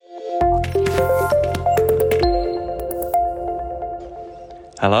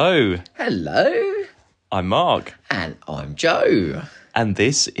Hello, Hello. I'm Mark, And I'm Joe. and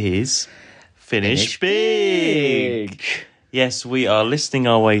this is Finish Big. Yes, we are listing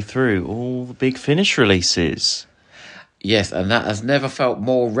our way through all the big Finish releases. Yes, and that has never felt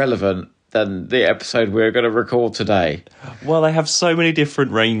more relevant than the episode we're going to record today. Well, they have so many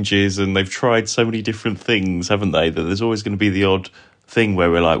different ranges and they've tried so many different things, haven't they? That there's always going to be the odd thing where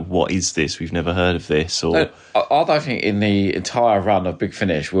we're like, what is this? We've never heard of this. Or I don't think in the entire run of Big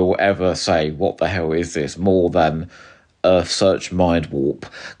Finish we'll ever say, what the hell is this, more than Earthsearch Mindwarp.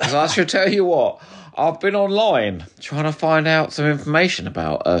 Because I should tell you what, I've been online trying to find out some information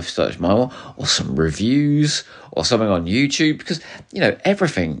about Earthsearch Mindwarp, or some reviews, or something on YouTube, because,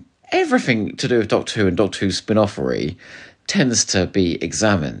 everything to do with Doctor Who and Doctor Who spin-offery tends to be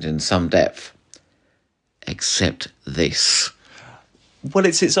examined in some depth. Except this. Well,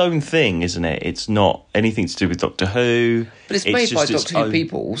 it's its own thing, isn't it? It's not anything to do with Doctor Who. But it's made by Doctor Who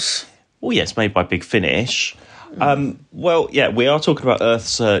peoples. Well, yeah, it's made by Big Finish. We are talking about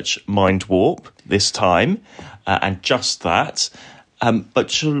Earthsearch Mindwarp this time, and just that.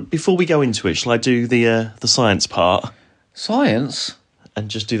 But before we go into it, shall I do the science part? Science? And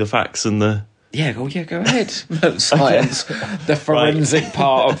just do the facts and the... Yeah, go ahead. Science, the forensic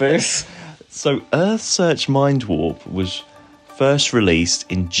part of this. So Earthsearch Mindwarp was first released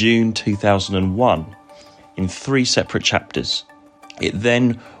in June 2001 in 3 separate chapters. It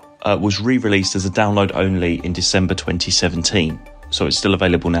then was re-released as a download only in December 2017. So it's still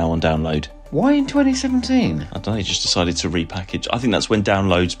available now on download. Why in 2017? I don't know, they just decided to repackage. I think that's when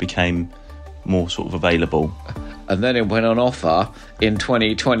downloads became more sort of available. And then it went on offer in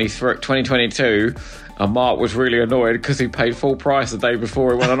 2022, and Mark was really annoyed because he paid full price the day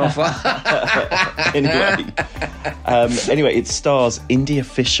before it went on offer. Anyway, it stars India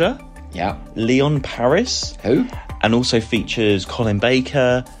Fisher, yeah, Leon Paris, who, and also features Colin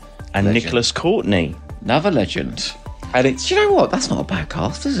Baker and Legend. Nicholas Courtney. Another legend. And it's... Do you know what? That's not a bad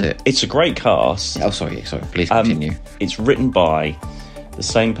cast, is it? It's a great cast. Oh, sorry. Please continue. It's written by the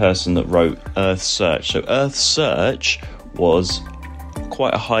same person that wrote Earthsearch. So Earthsearch was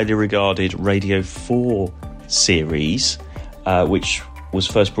quite a highly regarded Radio 4 series, which was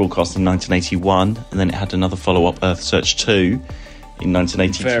first broadcast in 1981, and then it had another follow-up, Earthsearch 2, in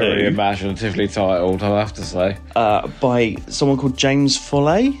 1982. Very imaginatively titled, I'll have to say. By someone called James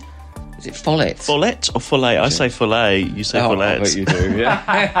Follet. Is it Follet? Follet or Follet? I say Follet, you say Follet. I bet you do,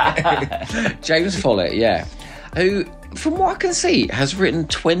 yeah. James Follet, yeah. Who, from what I can see, has written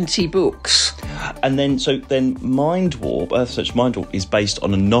 20 books. And then Mindwarp, Earthsearch Mindwarp, is based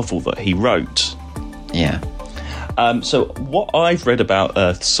on a novel that he wrote. Yeah. So what I've read about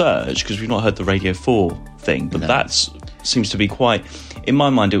Earthsearch, because we've not heard the Radio 4 thing, but that seems to be quite... In my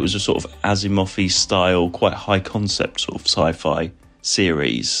mind, it was a sort of Asimov-y style, quite high concept sort of sci-fi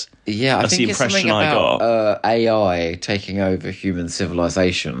series. Yeah, I That's think the it's something impression I got. about AI taking over human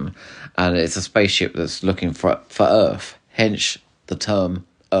civilization, and it's a spaceship that's looking for Earth, hence the term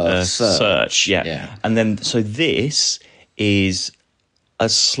Earthsearch. Yeah. And then, so this is a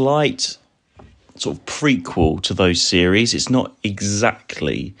slight sort of prequel to those series. It's not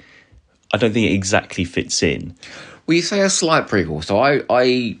exactly... I don't think it exactly fits in. Well, you say a slight prequel, so I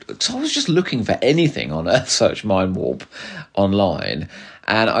was just looking for anything on Earthsearch Mindwarp online,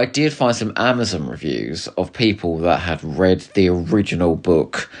 and I did find some Amazon reviews of people that had read the original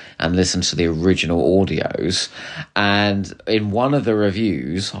book and listened to the original audios, and in one of the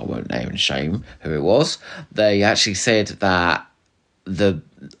reviews, I won't name and shame who it was, they actually said that the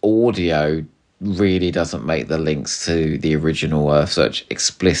audio really doesn't make the links to the original Earthsearch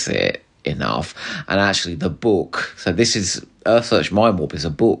explicit enough, and actually the book, so this is Earthsearch Mindwarp, is a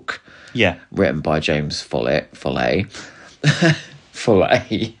book written by James Follet Follet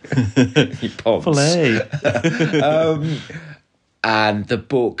and the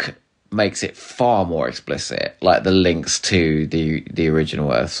book makes it far more explicit, like the links to the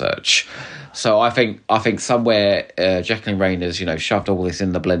original Earthsearch. So I think somewhere Jacqueline Rayner's shoved all this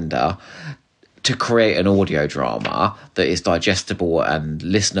in the blender to create an audio drama that is digestible and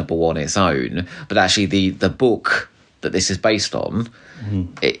listenable on its own, but actually the book that this is based on,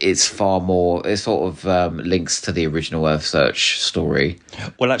 it's far more, it sort of links to the original Earthsearch story.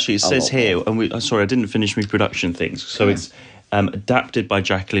 Well, actually, it says here, and I didn't finish my production things, so it's adapted by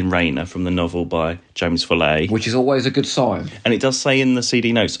Jacqueline Rayner from the novel by James Follet. Which is always a good sign. And it does say in the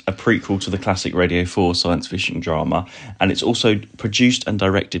CD notes, a prequel to the classic Radio 4 science fiction drama. And it's also produced and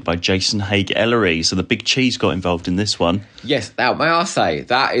directed by Jason Haig Ellery. So the big cheese got involved in this one. Yes, now, may I say,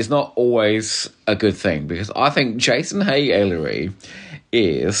 that is not always a good thing, because I think Jason Haig Ellery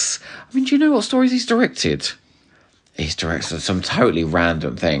is... I mean, do you know what stories he's directed? He's directed some totally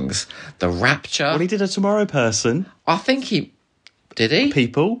random things. The Rapture. Well, he did a Tomorrow Person. I think he... Did he?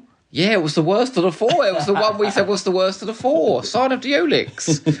 People. Yeah, it was the worst of the four. It was the one we said was the worst of the four. Sign of the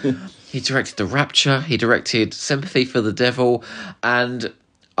Olix. He directed The Rapture. He directed Sympathy for the Devil. And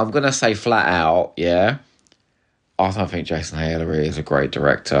I'm going to say flat out, yeah, I don't think Jason Halery is a great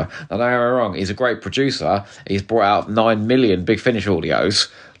director. Now, don't get me wrong, he's a great producer. He's brought out 9 million Big Finish audios.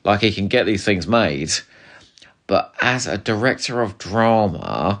 Like, he can get these things made. But as a director of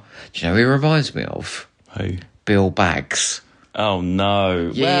drama, do you know who he reminds me of? Who? Bill Baggs. Oh,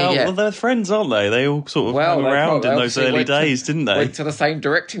 no. Yeah. Well, they're friends, aren't they? They all sort of hung around in those early days, didn't they? Went to the same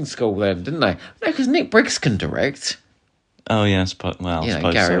directing school then, didn't they? No, because Nick Briggs can direct. Oh, yes. Well,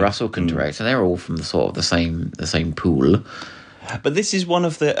 Gary Russell can direct, and they're all from the same pool. But this is one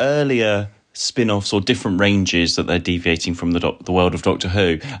of the earlier spin-offs or different ranges that they're deviating from the world of Doctor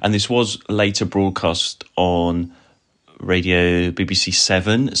Who, and this was later broadcast on Radio BBC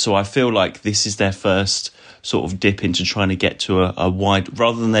 7, so I feel like this is their first sort of dip into trying to get to a wide,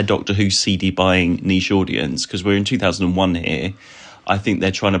 rather than their Doctor Who CD buying niche audience, because we're in 2001 here. I think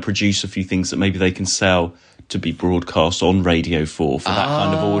they're trying to produce a few things that maybe they can sell to be broadcast on Radio 4 for that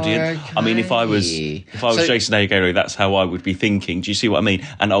kind of audience. Okay. I mean, if I was Jason Aguirre, that's how I would be thinking. Do you see what I mean?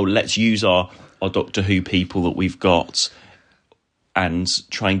 And let's use our Doctor Who people that we've got and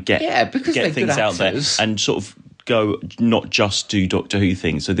try and get things out there and sort of go, not just do Doctor Who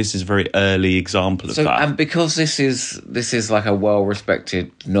things. So this is a very early example of that. And because this is like a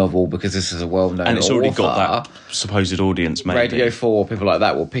well-respected novel, because this is a well-known and it's already author, got that supposed audience, maybe. Radio 4, people like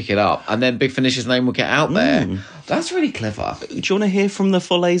that will pick it up, and then Big Finish's name will get out there. That's really clever. Do you want to hear from the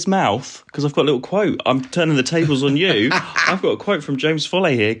Follet's mouth? Because I've got a little quote. I'm turning the tables on you. I've got a quote from James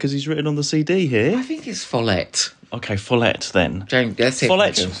Follet here, because he's written on the CD here. I think it's Follet. Okay, Follet then. James, that's it.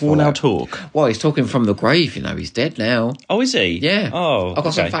 Follet will now talk. Well, he's talking from the grave, he's dead now. Oh, is he? Yeah. Oh, I've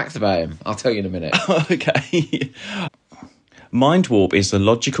got some facts about him. I'll tell you in a minute. Okay. Mindwarp is the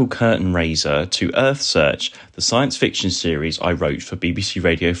logical curtain raiser to Earthsearch, the science fiction series I wrote for BBC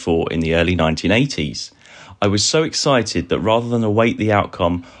Radio 4 in the early 1980s. I was so excited that rather than await the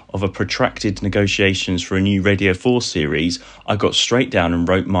outcome of a protracted negotiations for a new Radio 4 series, I got straight down and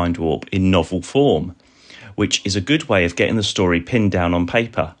wrote Mindwarp in novel form, which is a good way of getting the story pinned down on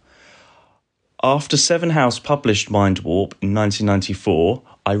paper. After Seven House published Mindwarp in 1994,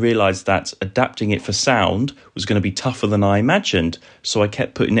 I realised that adapting it for sound was going to be tougher than I imagined, so I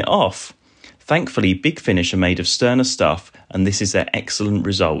kept putting it off. Thankfully, Big Finish are made of sterner stuff, and this is their excellent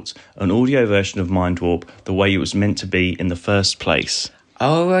result, an audio version of Mindwarp the way it was meant to be in the first place.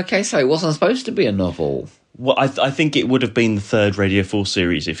 Oh, okay, so it wasn't supposed to be a novel. Well, I think it would have been the third Radio 4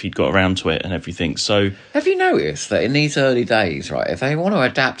 series if he'd got around to it and everything. So, have you noticed that in these early days, right, if they want to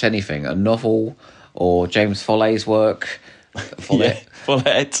adapt anything, a novel or James Follet's work,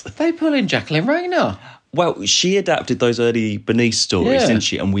 Follet, they pull in Jacqueline Rayner. Well, she adapted those early Bernice stories, didn't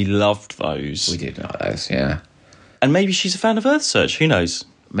she? And we loved those. We did like those, yeah. And maybe she's a fan of Earthsearch, who knows?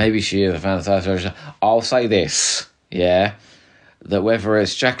 Maybe she is a fan of Earthsearch. I'll say this, yeah, that whether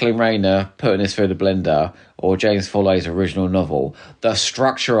it's Jacqueline Rayner putting this through the blender or James Follet's original novel, the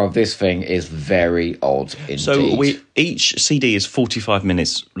structure of this thing is very odd indeed. So each CD is 45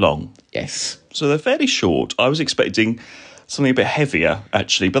 minutes long. Yes. So they're fairly short. I was expecting something a bit heavier,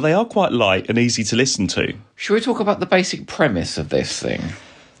 actually, but they are quite light and easy to listen to. Should we talk about the basic premise of this thing?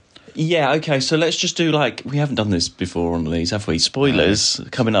 Yeah, okay, so let's just do we haven't done this before on these, have we? Spoilers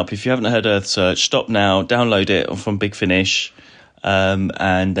coming up. If you haven't heard Earthsearch, stop now, download it from Big Finish,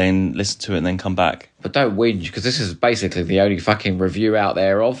 and then listen to it and then come back. But don't whinge, because this is basically the only fucking review out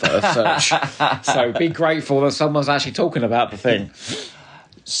there of Earthsearch. So be grateful that someone's actually talking about the thing.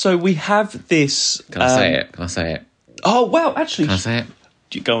 So we have this... Can I say it? Oh, well, actually... Can I say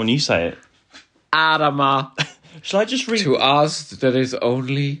it? Go on, you say it. Adama. Shall I just read... To us, there is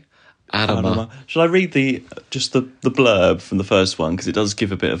only Adama. Shall I read the blurb from the first one? Because it does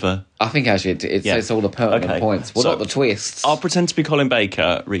give a bit of a... I think, actually, it's all the pertinent points. Well, not the twists. I'll pretend to be Colin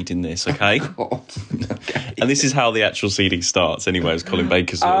Baker reading this, okay? Oh, God. Okay. And this is how the actual CD starts, anyway, as Colin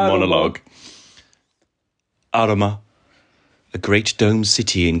Baker's little monologue. Adama. A great domed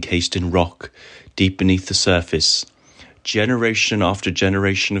city encased in rock, deep beneath the surface. Generation after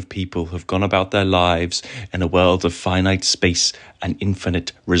generation of people have gone about their lives in a world of finite space and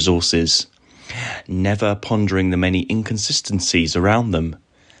infinite resources. Never pondering the many inconsistencies around them,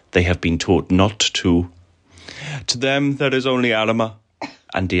 they have been taught not to. To them there is only Alama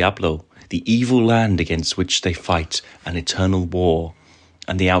and Diablo, the evil land against which they fight an eternal war.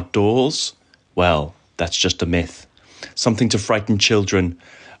 And the outdoors? Well, that's just a myth. Something to frighten children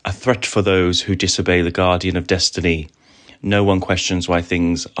a threat for those who disobey the guardian of destiny. No one questions why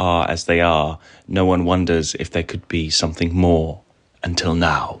things are as they are. No one wonders if there could be something more until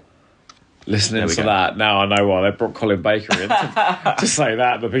now. Listening to that, now I know why they brought Colin Baker in to say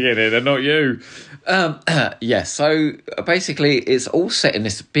that at the beginning and not you. So basically it's all set in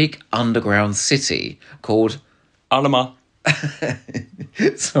this big underground city called... Alama.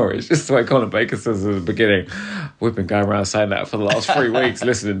 Sorry, it's just the way Colin Baker says at the beginning. We've been going around saying that for the last 3 weeks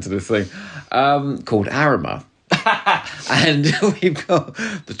listening to this thing. Called Arima. And we've got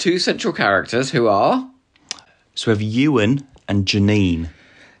the two central characters who are... So we have Ewan and Janine.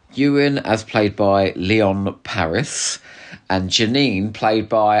 Ewan, as played by Leon Paris, and Janine, played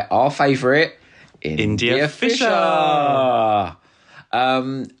by our favourite, India Fisher.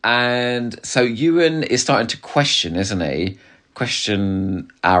 And so Ewan is starting to question, isn't he? Question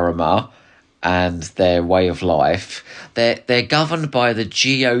Arima and their way of life. They're governed by the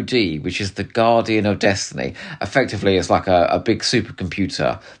GOD, which is the Guardian of Destiny. Effectively, it's like a big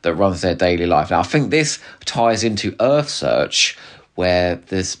supercomputer that runs their daily life. Now, I think this ties into Earthsearch, where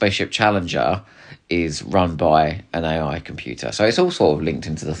the Spaceship Challenger is run by an AI computer. So it's all sort of linked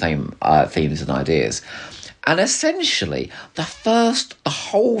into the same themes and ideas. And essentially, the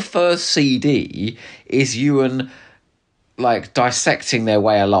whole first CD is Ewan like dissecting their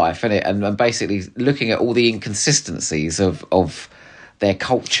way of life, innit? And basically looking at all the inconsistencies of their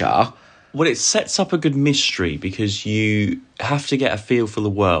culture. Well, it sets up a good mystery because you have to get a feel for the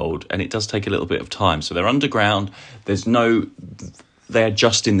world, and it does take a little bit of time. So they're underground. They're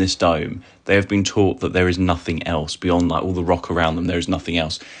just in this dome. They have been taught that there is nothing else beyond like all the rock around them. There is nothing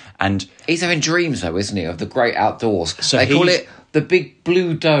else. And he's having dreams, though, isn't he, of the great outdoors? So they call it the big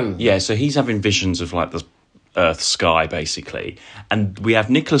blue dome. Yeah, so he's having visions of like the Earth sky, basically. And we have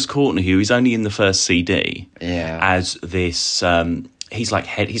Nicholas Courtney, who is only in the first CD, as this. He's like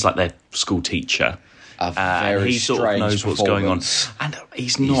their school teacher. He sort of knows what's going on, and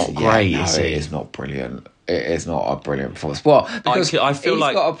he's not great. Is he? It is not brilliant. It is not a brilliant performance. Well, because I feel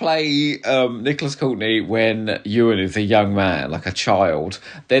he's got to play Nicholas Courtney when Ewan is a young man, like a child.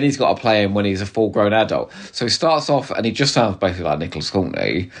 Then he's got to play him when he's a full-grown adult. So he starts off and he just sounds basically like Nicholas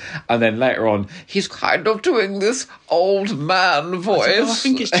Courtney, and then later on he's kind of doing this old man voice. I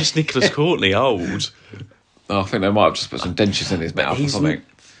think it's just Nicholas Courtney old. I think they might have just put some dentures in his mouth or something.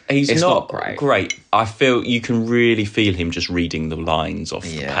 It's not great. I feel you can really feel him just reading the lines off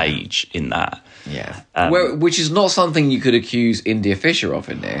the page in that. Yeah. Which is not something you could accuse India Fisher of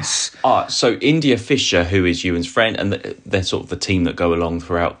in this. So India Fisher, who is Ewan's friend, and they're sort of the team that go along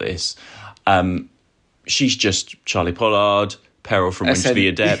throughout this, she's just Charlie Pollard, Peril from Wings to be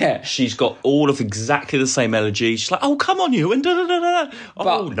Adept. Yeah. She's got all of exactly the same energy. She's like, oh, come on, you, and da-da-da-da.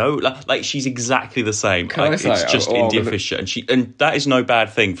 Oh, no. Like, she's exactly the same. It's just India Fisher. And that is no bad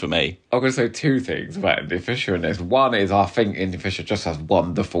thing for me. I'm going to say two things about India Fisher in this. One is I think India Fisher just has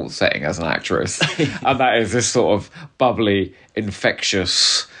one default setting as an actress. And that is this sort of bubbly,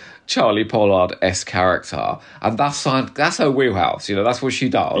 infectious... Charlie Pollard-esque character, and that's her wheelhouse. You know, that's what she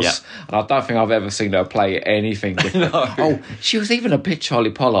does. Yeah. And I don't think I've ever seen her play anything different. No. Oh, she was even a bit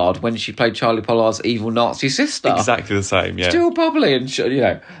Charlie Pollard when she played Charlie Pollard's evil Nazi sister. Exactly the same. Yeah, still bubbly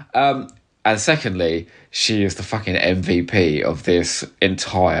and and secondly, she is the fucking MVP of this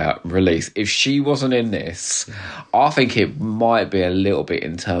entire release. If she wasn't in this, I think it might be a little bit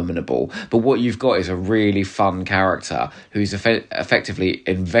interminable. But what you've got is a really fun character who's effectively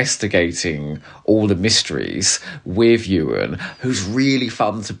investigating all the mysteries with Ewan, who's really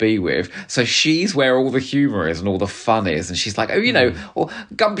fun to be with. So she's where all the humour is and all the fun is. And she's like,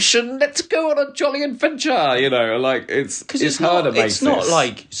 gumption, let's go on a jolly adventure. You know, like it's her to make it's not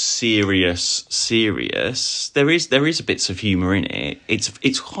like serious. There is bits of humour in it.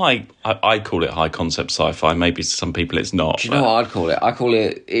 It's high. I call it high concept sci-fi. Maybe to some people it's not. Do you know what I'd call it? I call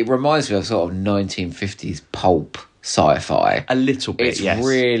it. It reminds me of sort of 1950s pulp sci-fi. A little bit. It's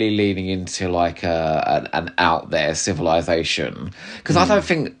really leaning into like an out there civilization. Because I don't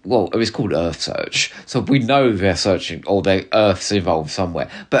think. Well, it was called Earthsearch, so we know they're searching or their Earth's involved somewhere.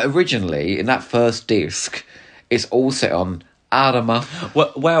 But originally, in that first disc, it's all set on Arima.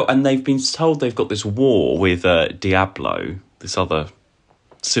 Well, and they've been told they've got this war with Diablo, this other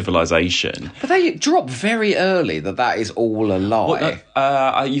civilization. But they drop very early that is all a lie.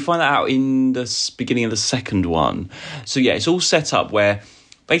 You find that out in the beginning of the second one. So yeah, it's all set up where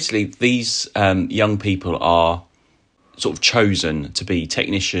basically these young people are sort of chosen to be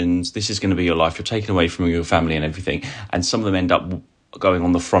technicians. This is going to be your life. You're taken away from your family and everything. And some of them end up going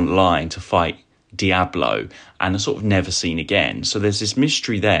on the front line to fight Diablo and are sort of never seen again. So there's this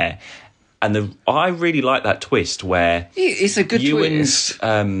mystery there. I really like that twist where it's a good twist.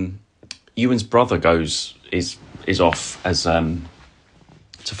 Ewan's brother is off as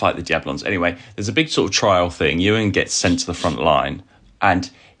to fight the Diablons. Anyway, there's a big sort of trial thing. Ewan gets sent to the front line, and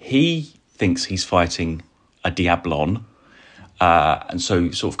he thinks he's fighting a Diablon, and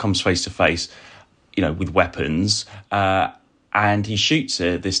so sort of comes face to face, with weapons, and he shoots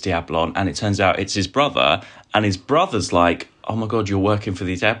this Diablon, and it turns out it's his brother, and his brother's like, "Oh my God, you're working for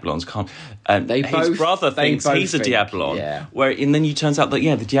the Diablons." His brother thinks he's a Diablon, and then it turns out that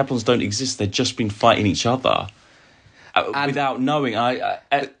the Diablons don't exist; they've just been fighting each other. Without knowing,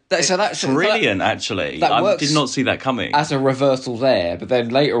 that's brilliant. Actually, I did not see that coming. As a reversal there, but then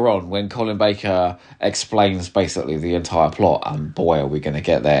later on, when Colin Baker explains basically the entire plot, and boy, are we going to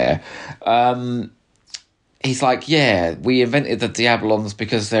get there. He's like, we invented the Diablons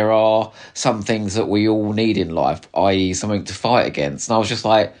because there are some things that we all need in life, i.e. something to fight against. And I was just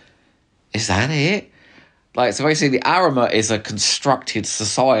like, is that it? So basically, Arima is a constructed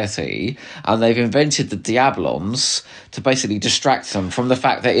society, and they've invented the Diablons to basically distract them from the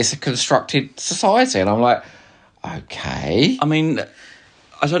fact that it's a constructed society. And I'm like, okay. I mean,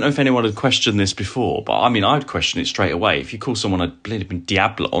 I don't know if anyone had questioned this before, but I mean, I'd question it straight away. If you call someone a bleeding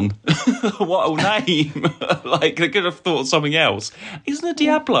Diablon, what a name! They could have thought of something else. Isn't a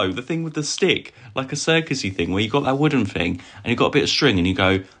Diablo the thing with the stick, like a circusy thing, where you got that wooden thing and you've got a bit of string and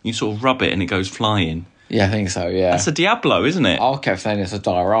you sort of rub it and it goes flying? Yeah, I think so, yeah. That's a Diablo, isn't it? I kept saying it's a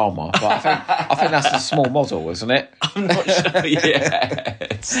diorama, but I think that's a small model, isn't it? I'm not sure,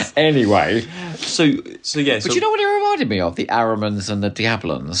 yes. Anyway. So yeah. But you know what it reminded me of? The Aramans and the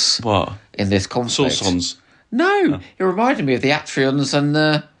Diablons. What? In this conflict. Saursons. No, It reminded me of the Atrions and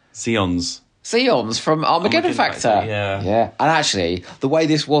the... Xeons from Armageddon Factor. Yeah. And actually, the way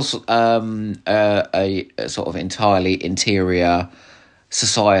this was a sort of entirely interior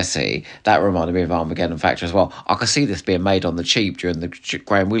society, that reminded me of Armageddon Factor as well. I could see this being made on the cheap during the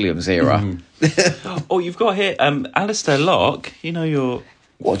Graham Williams era. You've got here Alistair Locke, your...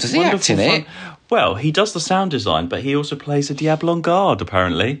 What, does he act in it? Well, he does the sound design, but he also plays a Diablon guard,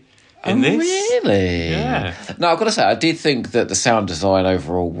 apparently, in this. Really? Yeah. No, I've got to say, I did think that the sound design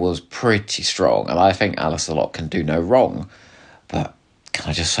overall was pretty strong, and I think Alistair Locke can do no wrong. But can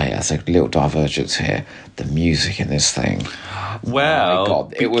I just say, as a little divergence here, the music in this thing... Well, my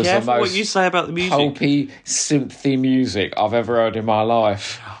God, it was the most what you say about the music. Pulpy, synthy music I've ever heard in my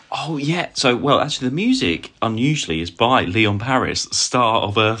life. Oh, yeah. So, actually, the music, unusually, is by Leon Paris, star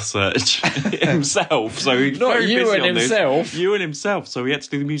of Earthsearch himself. So he's not very busy Ewan on himself. This. Ewan himself. So he had to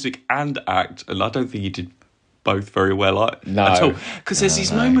do the music and act. And I don't think he did both very well at all. Because there's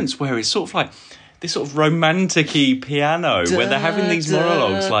these moments where it's sort of like... this sort of romantic-y piano where they're having these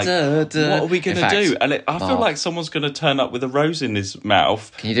monologues like, what are we going to do? And I feel like someone's going to turn up with a rose in his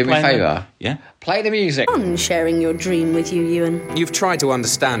mouth. Can you do me a favour? Yeah? Play the music. Fun sharing your dream with you, Ewan. You've tried to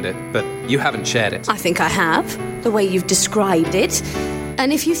understand it, but you haven't shared it. I think I have, the way you've described it.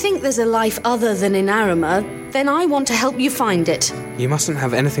 And if you think there's a life other than in Arima, then I want to help you find it. You mustn't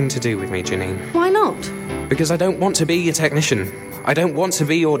have anything to do with me, Janine. Why not? Because I don't want to be a technician. I don't want to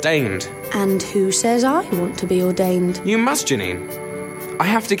be ordained. And who says I want to be ordained? You must, Janine. I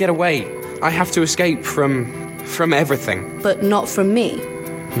have to get away. I have to escape from everything. But not from me.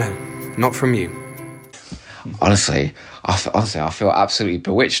 No, not from you. Honestly, I feel absolutely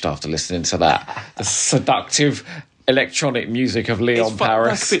bewitched after listening to that. The seductive electronic music of Leon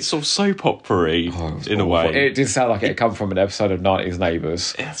Paris. It's a bit sort of soap opera-y in a way. It did sound like it had come from an episode of 90s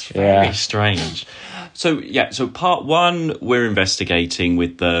Neighbours. It's very strange. So part one, we're investigating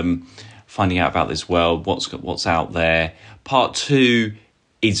with them, finding out about this world, what's out there. Part two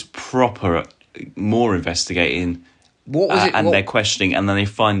is proper, more investigating. What was it? And they're questioning, and then they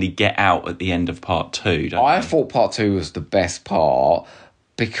finally get out at the end of part two. I thought part two was the best part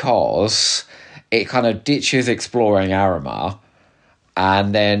because it kind of ditches exploring Arima.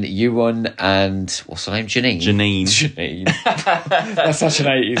 And then Ewan and, what's her name? Janine. That's such an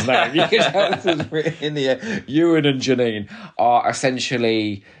 80s name. You can tell this is written in the air. Ewan and Janine are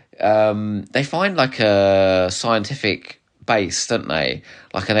essentially, they find like a scientific base, don't they?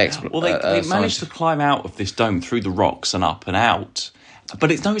 Like an they managed to climb out of this dome through the rocks and up and out.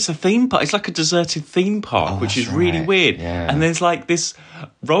 But it's a theme park. It's like a deserted theme park, which is really weird. Yeah. And there's like this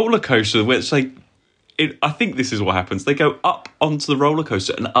roller coaster where it's like, I think this is what happens. They go up onto the roller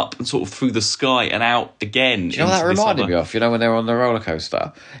coaster and up and sort of through the sky and out again. Do you know what that reminded me of? When they were on the roller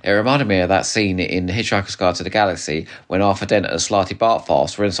coaster? It reminded me of that scene in Hitchhiker's Guide to the Galaxy when Arthur Dent and Slarty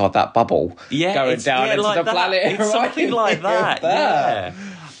Bartfast were inside that bubble going down into the planet. It's something like that, yeah.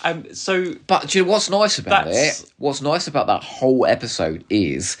 But do you know what's nice about it? What's nice about that whole episode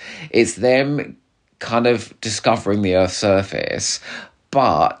is it's them kind of discovering the Earth's surface,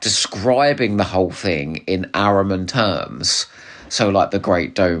 but describing the whole thing in Araman terms. So like the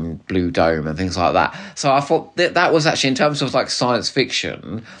Great Dome, Blue Dome and things like that. So I thought that was actually, in terms of like science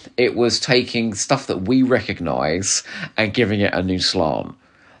fiction, it was taking stuff that we recognise and giving it a new slant,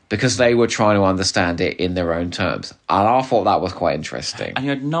 because they were trying to understand it in their own terms. And I thought that was quite interesting. And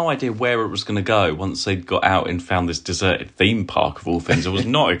you had no idea where it was going to go once they'd got out and found this deserted theme park of all things. I was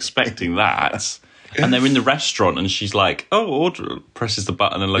not expecting that. And they're in the restaurant and she's like, oh, order, presses the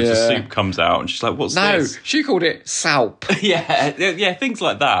button and loads of soup comes out. And she's like, what's this? No, she called it Salp. yeah, things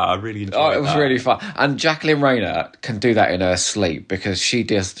like that. I really enjoyed it. It was really fun. And Jacqueline Rayner can do that in her sleep, because she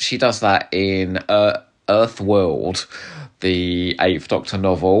does that in Earthworld, the 8th Doctor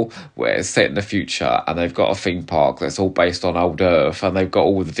novel, where it's set in the future and they've got a theme park that's all based on old Earth and they've got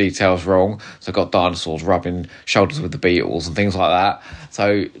all the details wrong. So they've got dinosaurs rubbing shoulders with the Beatles and things like that.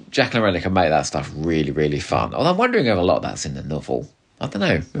 So Jacqueline Renner can make that stuff really, really fun. Although I'm wondering if a lot of that's in the novel. I don't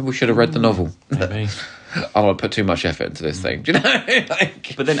know. Maybe we should have read the novel. Maybe. I want to put too much effort into this thing. Do you know?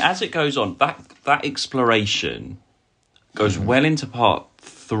 But then as it goes on, that exploration goes well into part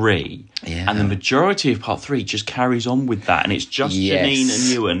 3, and the majority of part 3 just carries on with that, and it's just Janine and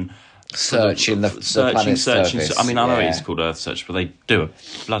Ewan searching the planet's surface. I mean, I know it's called Earthsearch, but they do a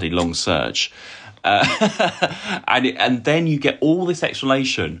bloody long search, and then you get all this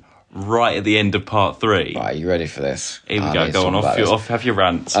explanation right at the end of part 3. Right, you ready for this? Here we go. Go on, off, have your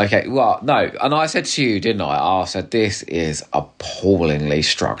rant. Okay, well, no, and I said to you, didn't I? I said this is appallingly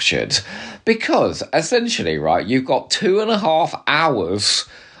structured, because essentially, right, you've got 2.5 hours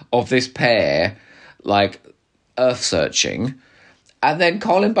of this pair, like, Earth searching, and then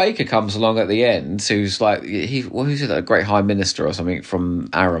Colin Baker comes along at the end, who's like, who's it, a great High Minister or something from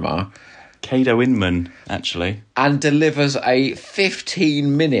Arima, Cato Inman, actually, and delivers a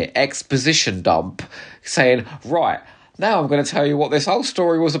 15-minute exposition dump saying, right, now I'm going to tell you what this whole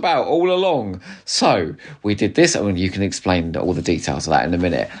story was about all along. So we did this, and you can explain all the details of that in a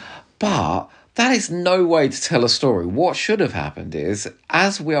minute. But that is no way to tell a story. What should have happened is,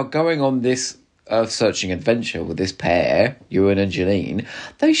 as we are going on this Earth-searching adventure with this pair, Ewan and Janine,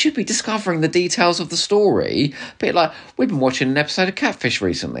 they should be discovering the details of the story. A bit like, we've been watching an episode of Catfish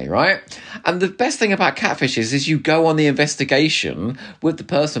recently, right? And the best thing about Catfish is you go on the investigation with the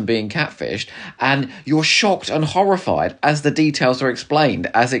person being catfished, and you're shocked and horrified as the details are explained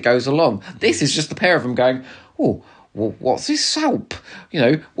as it goes along. This is just the pair of them going, oh, well, what's this Salp? You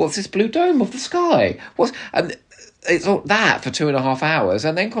know, what's this blue dome of the sky? And it's all that for 2.5 hours,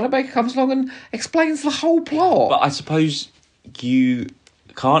 and then Colin Baker comes along and explains the whole plot. But I suppose you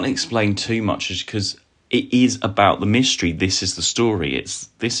can't explain too much, because it is about the mystery. This is the story.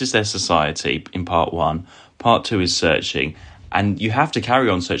 This is their society in part 1. Part 2 is searching, and you have to carry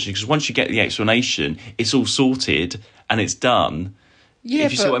on searching, because once you get the explanation, it's all sorted and it's done. Yeah,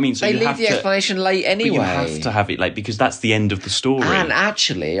 if you see what I mean. So they leave the explanation late anyway. But you have to have it late, because that's the end of the story. And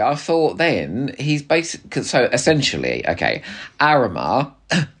actually, I thought then he's basically... So essentially, okay, Arima,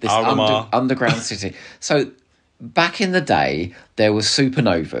 this underground city. So back in the day, there was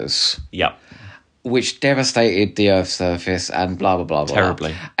supernovas. Yep. Which devastated the Earth's surface and blah, blah, blah, blah.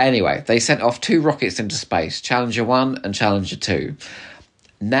 Terribly. Anyway, they sent off 2 rockets into space, Challenger 1 and Challenger 2.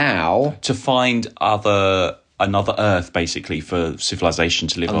 Now... to find another Earth, basically, for civilization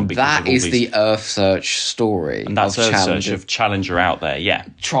to live on. Because that is the Earthsearch story. And that's Earthsearch of Challenger out there, yeah.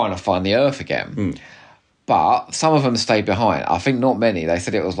 Trying to find the Earth again. But some of them stayed behind. I think not many. They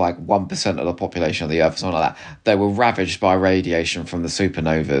said it was like 1% of the population of the Earth, something like that. They were ravaged by radiation from the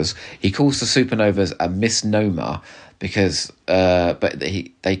supernovas. He calls the supernovas a misnomer, because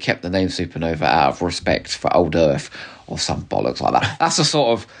they kept the name supernova out of respect for old Earth, or some bollocks like that. That's the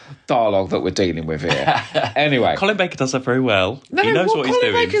sort of dialogue that we're dealing with here. Anyway. Colin Baker does that very well. He knows what he's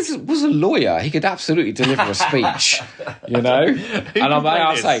doing. Colin Baker was a lawyer. He could absolutely deliver a speech, you know? And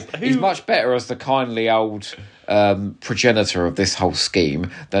I say, he's much better as the kindly old progenitor of this whole scheme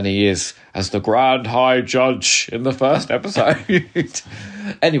than he is as the Grand High Judge in the first episode.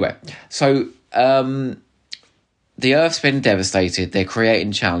 Anyway, so... the Earth's been devastated. They're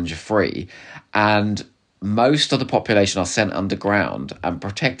creating Challenger 3, and most of the population are sent underground and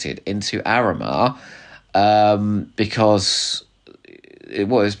protected into Arima, because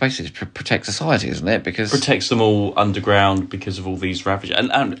it's basically to protect society, isn't it? Because protects them all underground because of all these ravages.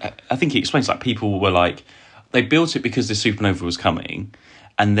 And I think he explains, like, people were like, they built it because the supernova was coming,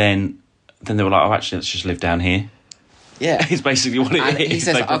 and then they were like, oh, actually, let's just live down here. Yeah. It's basically what it And he is.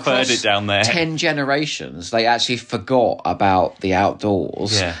 says They preferred across it down there. 10 generations, they actually forgot about the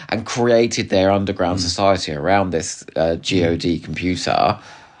outdoors Yeah. and created their underground society around this GOD computer.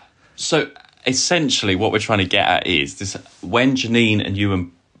 So essentially what we're trying to get at is this: when Janine and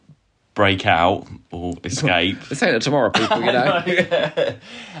Ewan break out or escape, This ain't a tomorrow, people, you know.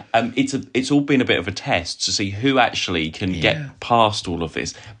 it's all been a bit of a test to see who actually can get past all of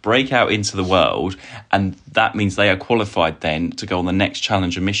this, break out into the world, and that means they are qualified then to go on the next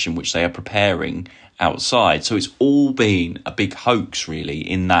Challenger mission, which they are preparing outside. So it's all been a big hoax, really,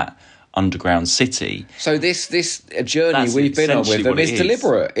 in that underground city. So this journey That's we've been on with essentially them what it is is.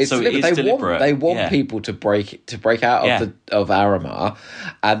 deliberate. It's So it deliberate. is deliberate, They want yeah. people to break out of Aramar,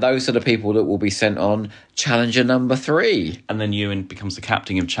 and those are the people that will be sent on Challenger number 3. And then Ewan becomes the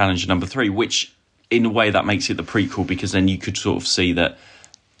captain of Challenger number 3, which in a way that makes it the prequel, because then you could sort of see that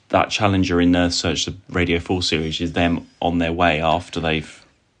Challenger in Earthsearch, the Radio 4 series, is them on their way after they've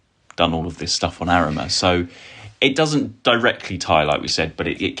done all of this stuff on Aramar. So it doesn't directly tie, like we said,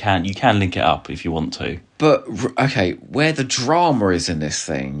 but you can link it up if you want to. But, okay, where the drama is in this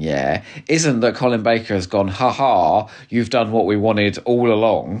thing, isn't that Colin Baker has gone, ha-ha, you've done what we wanted all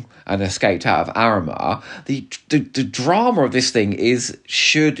along and escaped out of Aramar. The drama of this thing is,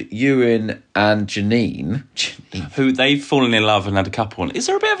 should Ewan and Janine... Who they've fallen in love and had a couple on. Is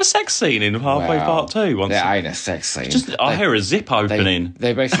there a bit of a sex scene in halfway part 2? There ain't a sex scene. I hear a zip opening.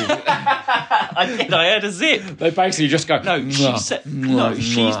 They basically... I heard a zip. They basically just go... No, she said... No,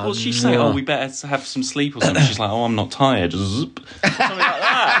 what's she saying? Oh, we better have some sleep or something. She's like, oh, I'm not tired. Zip. Something like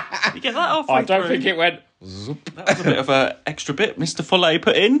that. You get that halfway I don't through. think it went... Zoop. That was a bit of an extra bit Mr. Follet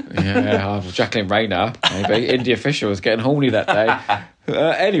put in. Yeah, Jacqueline Rayner, maybe. India Fisher was getting horny that day.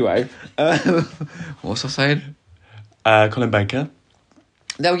 Anyway, what was I saying? Colin Baker.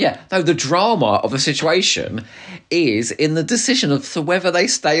 No, the drama of the situation is in the decision of whether they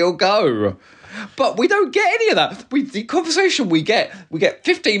stay or go. But we don't get any of that. The conversation we get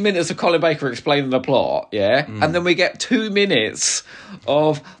 15 minutes of Colin Baker explaining the plot, and then we get 2 minutes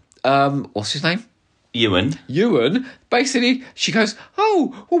of, what's his name? Ewan, basically, she goes,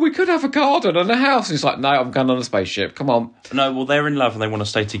 oh, well, we could have a garden and a house. And he's like, no, I'm going on a spaceship. Come on. No, well, they're in love and they want to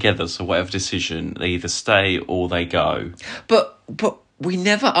stay together. So whatever decision, they either stay or they go. But we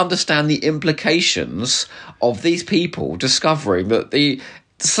never understand the implications of these people discovering that the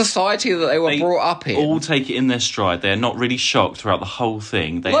society that they were brought up in... all take it in their stride. They're not really shocked throughout the whole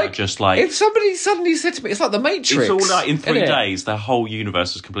thing. They are just like... If somebody suddenly said to me... It's like the Matrix. It's all like in 3 innit? days, the whole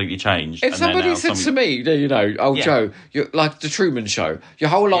universe has completely changed. If somebody said to me, Joe, you're like the Truman Show, your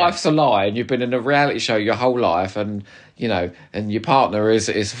whole life's a lie and you've been in a reality show your whole life and, and your partner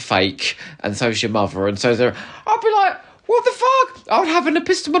is fake and so's your mother and so's there... I'd be like... What the fuck? I would have an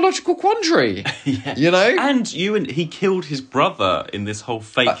epistemological quandary. And he killed his brother in this whole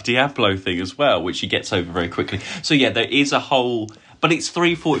fake Diablo thing as well, which he gets over very quickly. So there is a whole... But it's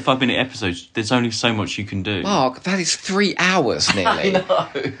 3 45-minute episodes. There's only so much you can do. Mark, that is 3 hours nearly. I know.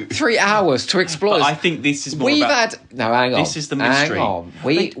 3 hours to explore. But I think this is more hang on. This is the mystery. Hang on.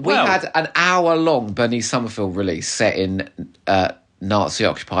 We had an hour-long Bernice Summerfield release set in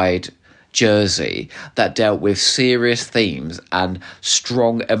Nazi-occupied Jersey that dealt with serious themes and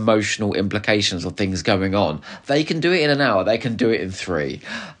strong emotional implications of things going on. They can do it in an hour. They can do it in 3.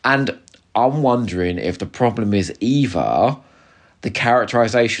 And I'm wondering if the problem is either the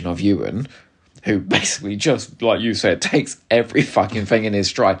characterization of Ewan, who basically just, like you said, takes every fucking thing in his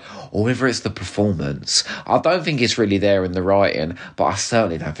stride, or whether it's the performance. I don't think it's really there in the writing, but I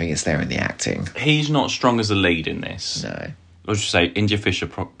certainly don't think it's there in the acting. He's not strong as a lead in this. No. I should say, India Fisher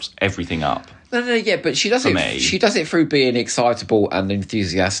props everything up. No, but she does it. She does it through being excitable and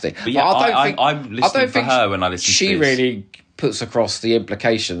enthusiastic. But I'm listening for her when I listen to this. She really puts across the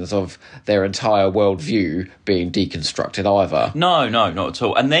implications of their entire worldview being deconstructed either. No, not at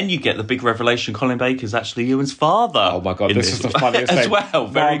all. And then you get the big revelation: Colin Baker's actually Ewan's father. Oh my god, this is the funniest as thing. well.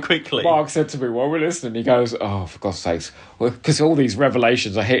 Very quickly, Mark said to me while we're listening, he goes, "Oh, for God's sakes!" Because all these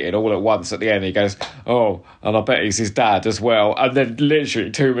revelations are hitting all at once. At the end, he goes, "Oh, and I bet he's his dad as well." And then,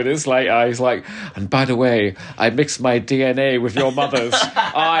 literally 2 minutes later, he's like, "And by the way, I mixed my DNA with your mother's.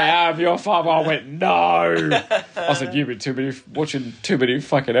 I am your father." I went, "No." I said, "You've been watching too many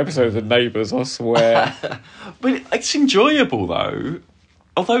fucking episodes of Neighbours, I swear." But it's enjoyable though.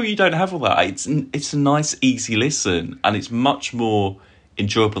 Although you don't have all that, it's a nice, easy listen, and it's much more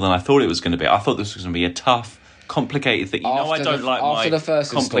enjoyable than I thought it was going to be. I thought this was going to be a tough, complicated things. I don't like my the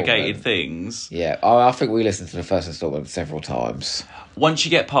first complicated things. Yeah, I think we listened to the first installment several times. Once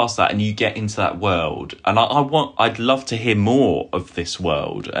you get past that and you get into that world, and I'd love to hear more of this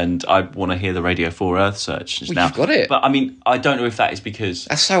world, and I want to hear the Radio 4 Earthsearch now. You've got it. But I mean, I don't know if that is because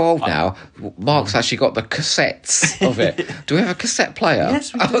that's so old now. Mark's actually got the cassettes of it. Do we have a cassette player?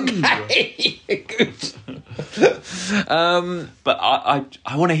 Yes, we do. Okay, good. But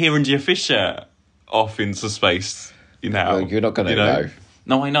I want to hear India Fisher off into space. Well, you're not going to know.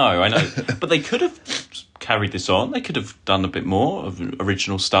 No, I know. But they could have carried this on. They could have done a bit more of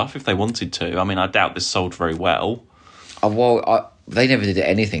original stuff if they wanted to. I mean, I doubt this sold very well. They never did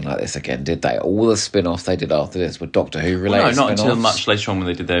anything like this again, did they? All the spin-offs they did after this were Doctor Who related. No, not spin-offs. until much later on when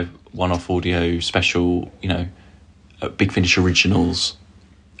they did their one-off audio special, Big Finish originals.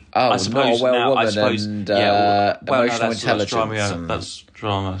 Oh, I suppose Not a Well Woman and Emotional Intelligence. That's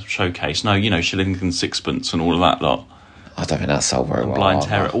drama showcase. No, Shillington Sixpence and all of that lot. I don't think that sold very well. Blind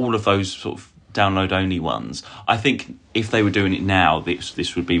Terror, all of those sort of download-only ones. I think if they were doing it now,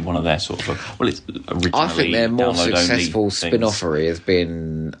 this would be one of their sort of... Well, it's originally I think their more successful things. spin-offery has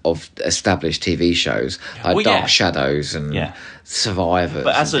been of established TV shows like Dark Shadows and Survivors.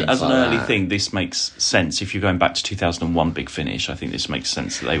 But as an early thing, this makes sense. If you're going back to 2001 Big Finish, I think this makes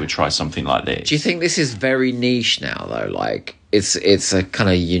sense that they would try something like this. Do you think this is very niche now, though? Like, it's a kind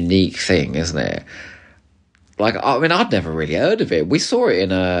of unique thing, isn't it? Like, I mean, I'd never really heard of it. We saw it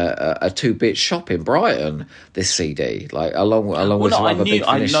in a 2-bit shop in Brighton, this CD, like along with some other Big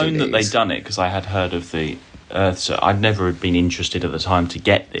Finish I'd known CDs. that they'd done it because I had heard of the Earth. So I'd never been interested at the time to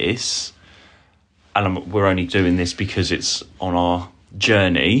get this. And we're only doing this because it's on our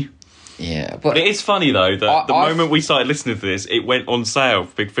journey. Yeah, but it is funny though that the moment we started listening to this, it went on sale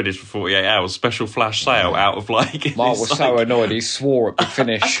for Big Finish for 48 hours, special flash sale out of like. Mark was so annoyed he swore at Big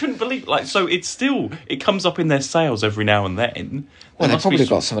Finish. I couldn't believe so it comes up in their sales every now and then. Well, they've probably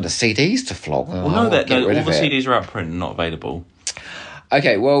got some of the CDs to flog. Well, no, all the CDs are out of print and not available.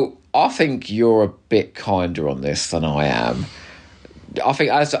 Okay, well, I think you're a bit kinder on this than I am. I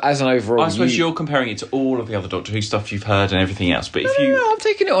think as an overall... I suppose you're comparing it to all of the other Doctor Who stuff you've heard and everything else, but No, I'm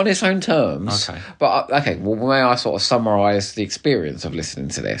taking it on its own terms. Okay. But, well, may I sort of summarise the experience of listening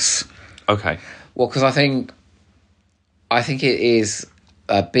to this? Okay. Well, because I think it is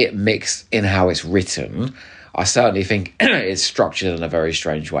a bit mixed in how it's written. I certainly think it's structured in a very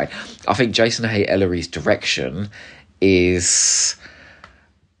strange way. I think Jason Hay Ellery's direction is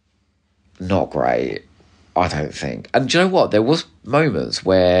not great. I don't think. And do you know what? There was moments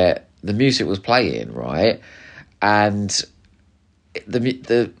where the music was playing, right? And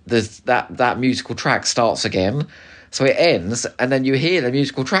that musical track starts again. So it ends, and then you hear the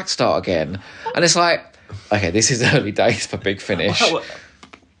musical track start again. And it's like, okay, this is early days for Big Finish. Well,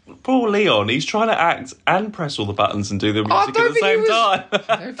 poor Leon, he's trying to act and press all the buttons and do the music at the same time.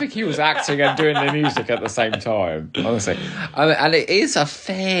 I don't think he was acting and doing the music at the same time, honestly. And it is a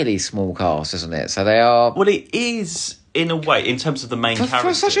fairly small cast, isn't it? So they are... Well, it is, in a way, in terms of the main character.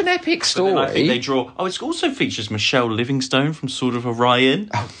 For such an epic story. I think they draw... Oh, it also features Michelle Livingstone from Sword of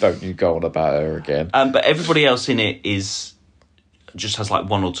Orion. Oh, don't you go on about her again. But everybody else in it just has like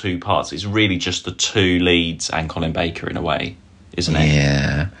one or two parts. It's really just the two leads and Colin Baker in a way, isn't it?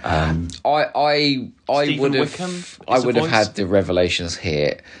 Yeah. I would have had the revelations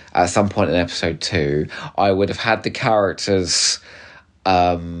hit at some point in episode 2. I would have had the characters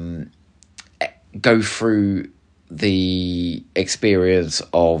go through the experience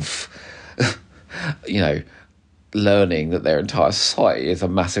of learning that their entire society is a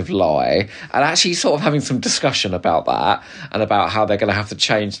massive lie, and actually sort of having some discussion about that and about how they're going to have to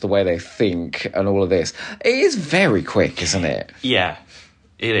change the way they think and all of this. It is very quick, isn't it? Yeah,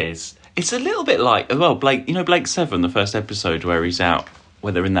 it is. It's a little bit like, well, Blake, Blake 7, the first episode where he's out,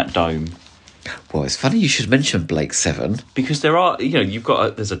 where they're in that dome. Well, it's funny you should mention Blake 7. Because there are,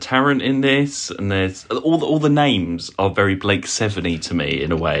 there's a Tarrant in this, and there's all the names are very Blake 7-y to me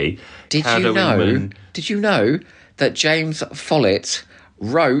in a way. Did you know that James Follet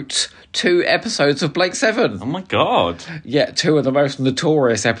wrote 2 episodes of Blake 7? Oh my God. Yeah, 2 of the most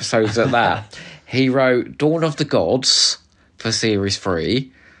notorious episodes at that. He wrote Dawn of the Gods for Series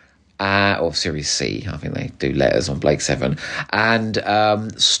 3. Or Series C, I think they do letters on Blake 7,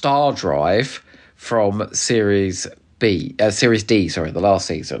 and Star Drive from Series D, the last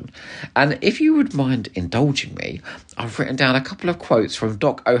season. And if you would mind indulging me, I've written down a couple of quotes from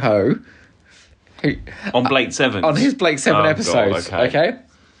Doc Oho. On Blake 7? On his Blake 7 episodes, God, okay.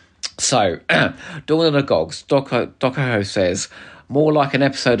 So, Dawn of the Gods, Doc Oho says, more like an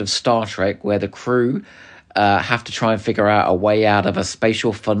episode of Star Trek where the crew have to try and figure out a way out of a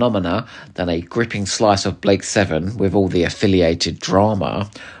spatial phenomena than a gripping slice of Blake 7 with all the affiliated drama,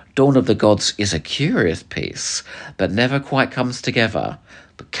 Dawn of the Gods is a curious piece, but never quite comes together,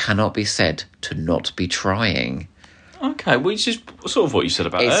 but cannot be said to not be trying. Okay, which is sort of what you said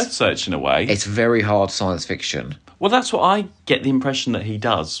about Earthsearch in a way. It's very hard science fiction. Well, that's what I get the impression that he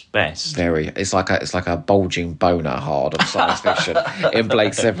does best. Very. It's like a bulging boner hard of science fiction in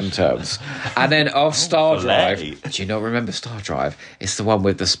Blake 7 terms. And then Star Drive. Do you not remember Star Drive? It's the one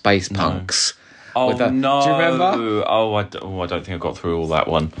with the space punks. Oh, no. Do you remember? I don't think I got through all that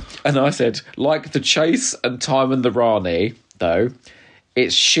one. And I said, like The Chase and Time and the Rani, though,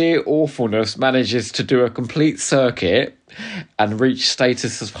 its sheer awfulness manages to do a complete circuit and reach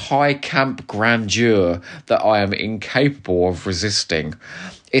status of high camp grandeur that I am incapable of resisting.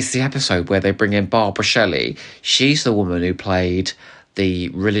 It's the episode where they bring in Barbara Shelley. She's the woman who played the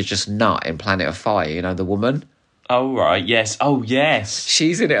religious nut in Planet of Fire, you know, the woman? Oh, right, yes. Oh, yes.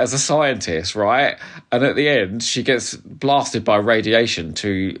 She's in it as a scientist, right? And at the end, she gets blasted by radiation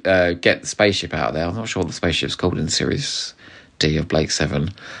to get the spaceship out there. I'm not sure what the spaceship's called in Series D of Blake 7.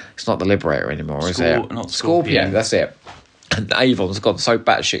 It's not the Liberator anymore, is it? Not Scorpion, that's it. And Avon's gone so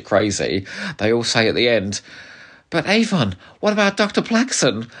batshit crazy, they all say at the end, but Avon, what about Dr.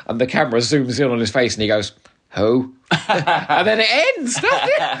 Plaxton? And the camera zooms in on his face and he goes, who? And then it ends, doesn't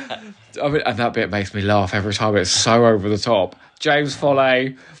it? I mean, and that bit makes me laugh every time. It's so over the top. James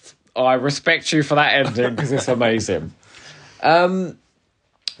Follet, I respect you for that ending because it's amazing. Do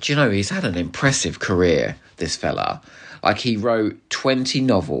you know, he's had an impressive career, this fella. Like, he wrote 20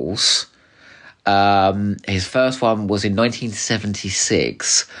 novels. His first one was in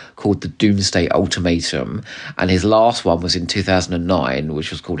 1976 called The Doomsday Ultimatum, and his last one was in 2009, which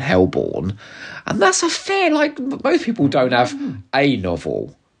was called Hellborn. And that's a fair, like, most people don't have a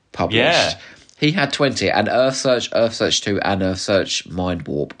novel published. Yeah. He had 20, and Earthsearch, Earthsearch 2 and Earthsearch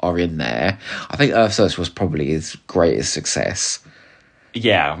Mindwarp are in there. I think Earthsearch was probably his greatest success.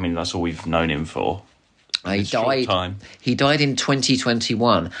 Yeah, I mean, that's all we've known him for. He died in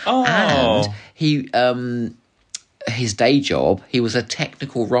 2021. Oh. And he his day job, he was a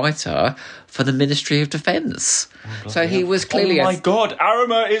technical writer for the Ministry of Defence. So he was clearly... Oh my God,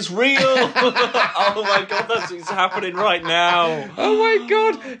 Arima is real! Oh my God, that's what's happening right now. Oh my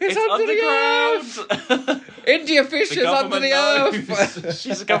God, it's under the earth! India Fisher's under the earth!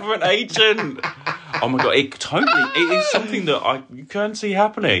 She's a government agent. Oh my God, it is something that you can see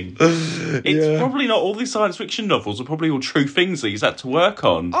happening. It's probably not all these science fiction novels are probably all true things that he's had to work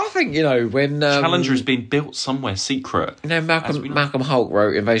on. I think, when... Challenger has been built somewhere secret. Malcolm Hulk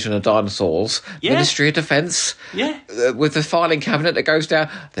wrote Invasion of Dinosaurs, Ministry of Defence, with the filing cabinet that goes down.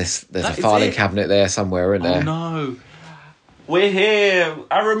 There's a filing cabinet there somewhere, isn't there? Oh no. We're here,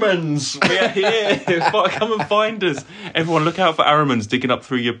 Aramans. We are here. Come and find us. Everyone, look out for Aramans digging up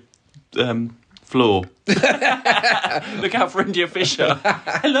through your floor. Look out for India Fisher.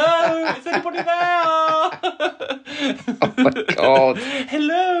 Hello, is anybody there? Oh my God.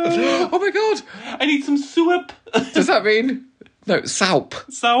 Hello. Oh my God. I need some soup. Does that mean... No, Salp.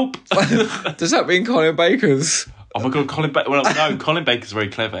 Does that mean Colin Baker's? Oh my God, Colin Baker. Well, no, Colin Baker's very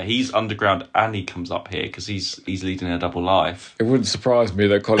clever. He's underground and he comes up here because he's leading a double life. It wouldn't surprise me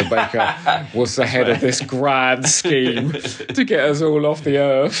that Colin Baker was the head of this grand scheme to get us all off the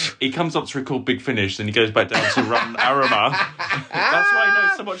earth. He comes up to record Big Finish, then he goes back down to run Arima. That's why he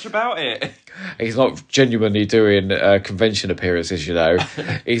knows so much about it. He's not genuinely doing convention appearances,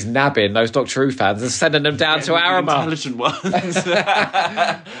 He's nabbing those Doctor Who fans and sending them down to Arima. Intelligent ones.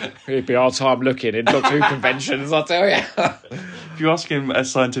 It'd be our time looking in Doctor Who conventions, I'll tell you. If you ask him a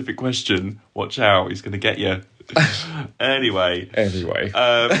scientific question, watch out, he's going to get you. Anyway.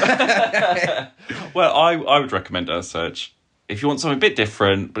 Well, I would recommend Earthsearch. If you want something a bit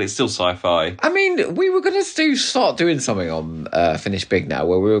different, but it's still sci-fi. I mean, we were going to start doing something on Finish Big now,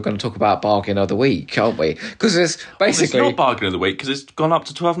 where we were going to talk about Bargain of the Week, aren't we? Because there's basically... it's not Bargain of the Week, because it's gone up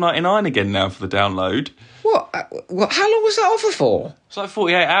to $12.99 again now for the download. What? How long was that offer for? It's like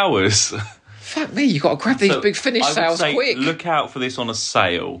 48 hours. Fuck me, you've got to grab these Big Finish sales quick. Look out for this on a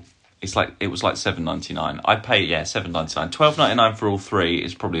sale. It was like $7.99. I pay, $7.99. $12.99 for all three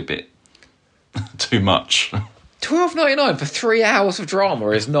is probably a bit too much. $12.99 for 3 hours of drama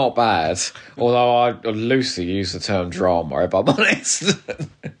is not bad. Although I loosely use the term drama, if I'm honest.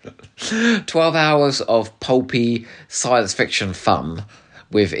 12 hours of pulpy science fiction fun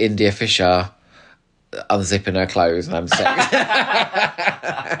with India Fisher unzipping her clothes and having sex.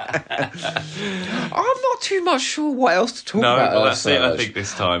 I'm not too much sure what else to talk about. No, that's it, I think,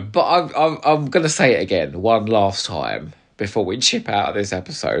 this time. But I'm going to say it again, one last time, before we chip out of this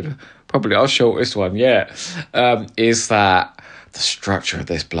episode. probably our shortest one yet, is that the structure of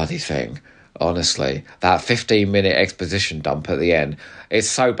this bloody thing. Honestly, that 15-minute exposition dump at the end, it's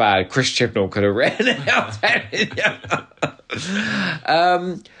so bad. Chris Chibnall could have written it. I'm telling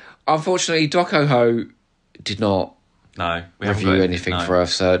you. Unfortunately, Docoho did not review anything for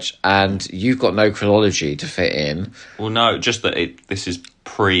Earthsearch, and you've got no chronology to fit in. Well, no, just that this is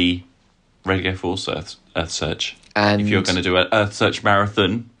pre-Radio 4's Earthsearch. And if you're going to do an Earthsearch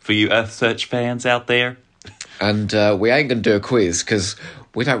marathon for you Earthsearch fans out there. And we ain't going to do a quiz because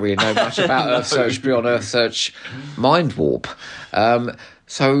we don't really know much about Earthsearch beyond Earthsearch Mindwarp.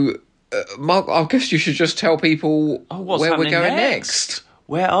 So, Mark, I guess you should just tell people where we're going next.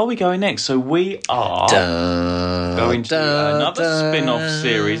 Where are we going next? So we are going to another spin-off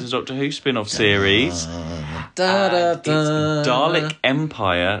series, a Doctor Who spin-off series. It's Dalek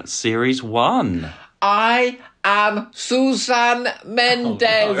Empire Series 1. I am Susan Mendes.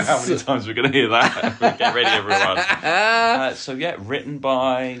 Oh, no. How many times are we going to hear that? Get ready, everyone. Written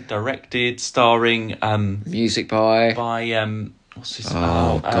by, directed, starring... music by... what's his name?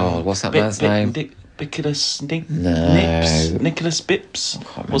 Oh, God, what's that man's name? Nicholas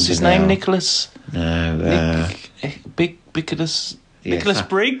Bips. What's his name? Nicholas? No. Nicholas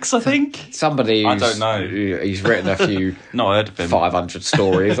Briggs, I think. Somebody I don't know. He's written a few... Not heard of him. 500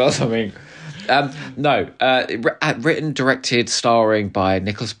 stories or something. Written, directed, starring by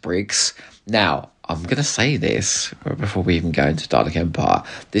Nicholas Briggs. Now, I'm going to say this before we even go into Dalek Empire.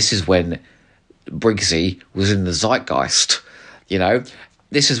 This is when Briggsy was in the zeitgeist, you know.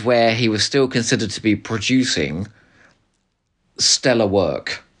 This is where he was still considered to be producing stellar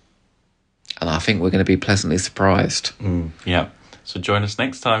work. And I think we're going to be pleasantly surprised. Yeah. So join us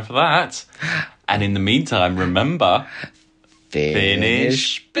next time for that. And in the meantime, remember...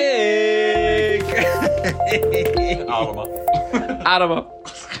 Finish big! Adama.